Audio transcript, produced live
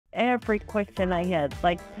every question I had.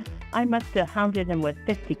 Like, I must have hounded him with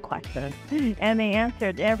 50 questions, and they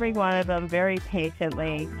answered every one of them very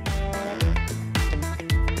patiently.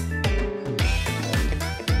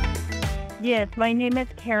 Yes, my name is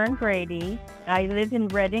Karen Brady. I live in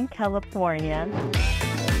Redding, California.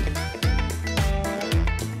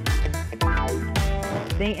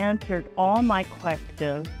 They answered all my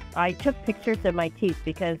questions. I took pictures of my teeth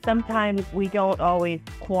because sometimes we don't always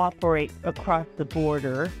cooperate across the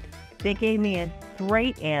border. They gave me a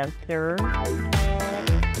straight answer.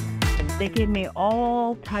 They gave me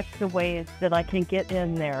all types of ways that I can get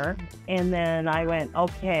in there. And then I went,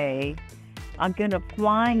 okay, I'm going to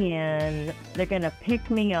fly in. They're going to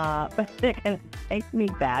pick me up. They're going to take me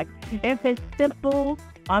back. If it's simple,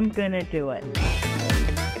 I'm going to do it.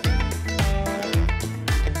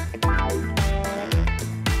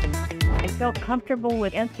 I felt comfortable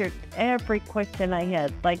with answered every question I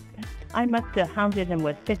had. Like, I must have hounded him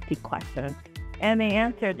with 50 questions. And they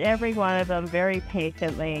answered every one of them very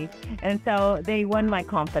patiently. And so they won my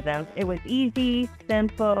confidence. It was easy,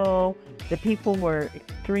 simple. The people were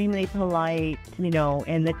extremely polite,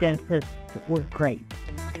 and the dentists were great.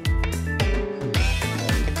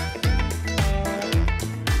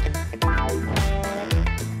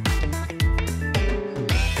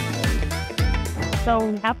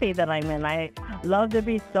 So happy that I'm in. I love the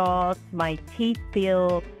results. My teeth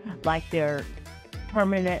feel like they're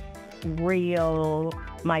permanent, real.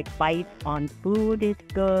 My bite on food is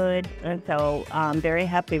good. And so I'm very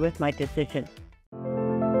happy with my decision.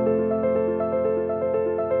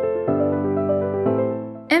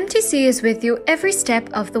 MTC is with you every step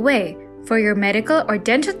of the way. For your medical or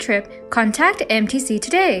dental trip, contact MTC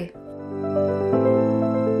today.